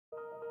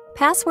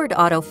Password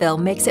autofill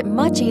makes it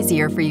much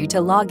easier for you to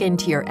log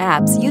into your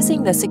apps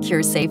using the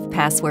SecureSafe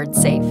password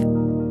safe.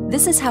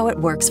 This is how it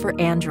works for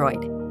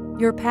Android.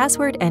 Your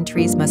password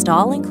entries must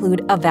all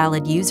include a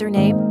valid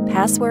username,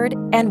 password,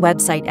 and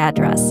website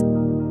address.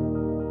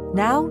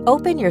 Now,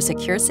 open your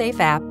SecureSafe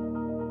app.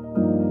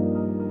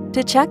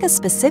 To check a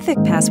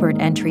specific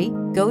password entry,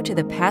 go to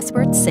the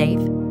password safe,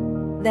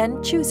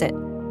 then choose it.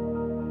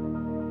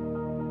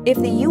 If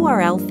the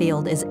URL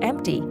field is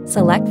empty,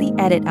 select the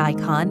edit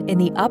icon in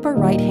the upper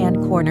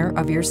right-hand corner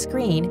of your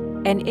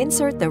screen and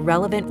insert the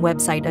relevant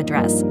website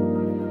address.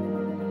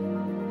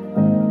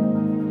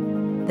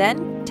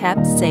 Then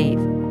tap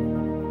Save.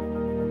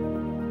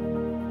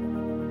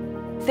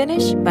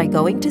 Finish by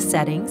going to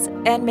Settings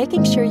and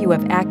making sure you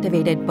have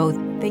activated both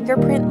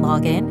Fingerprint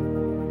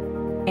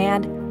Login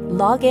and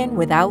Login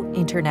without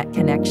Internet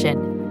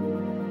connection.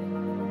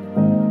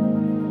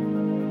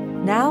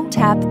 Now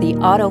tap the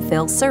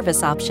Autofill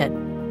service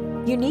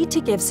option. You need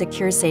to give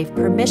SecureSafe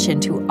permission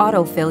to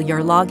autofill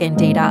your login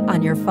data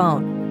on your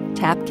phone.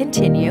 Tap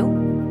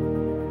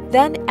Continue.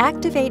 Then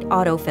activate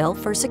autofill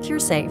for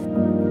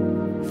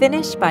SecureSafe.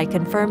 Finish by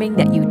confirming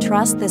that you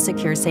trust the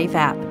SecureSafe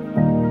app.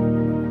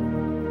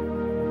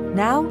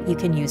 Now you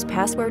can use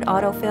password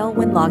autofill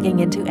when logging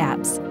into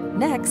apps.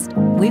 Next,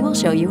 we will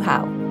show you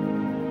how.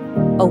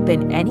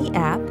 Open any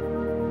app,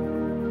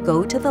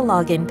 go to the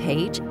login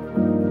page,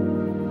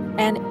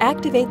 and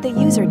activate the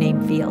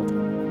username field.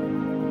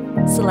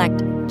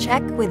 Select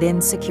Check within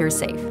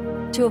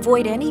SecureSafe. To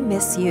avoid any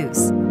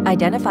misuse,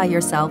 identify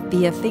yourself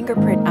via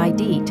fingerprint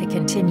ID to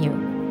continue.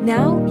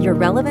 Now, your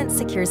relevant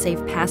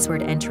SecureSafe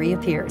password entry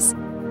appears.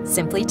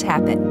 Simply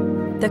tap it.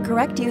 The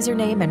correct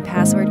username and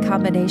password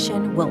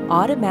combination will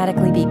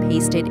automatically be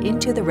pasted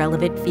into the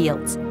relevant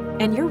fields,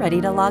 and you're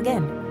ready to log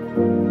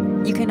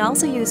in. You can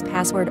also use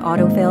password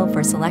autofill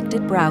for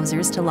selected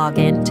browsers to log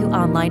in to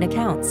online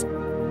accounts.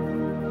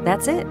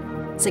 That's it.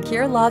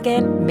 Secure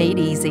login made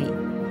easy.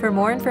 For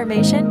more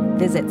information,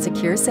 visit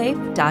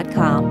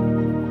SecureSafe.com.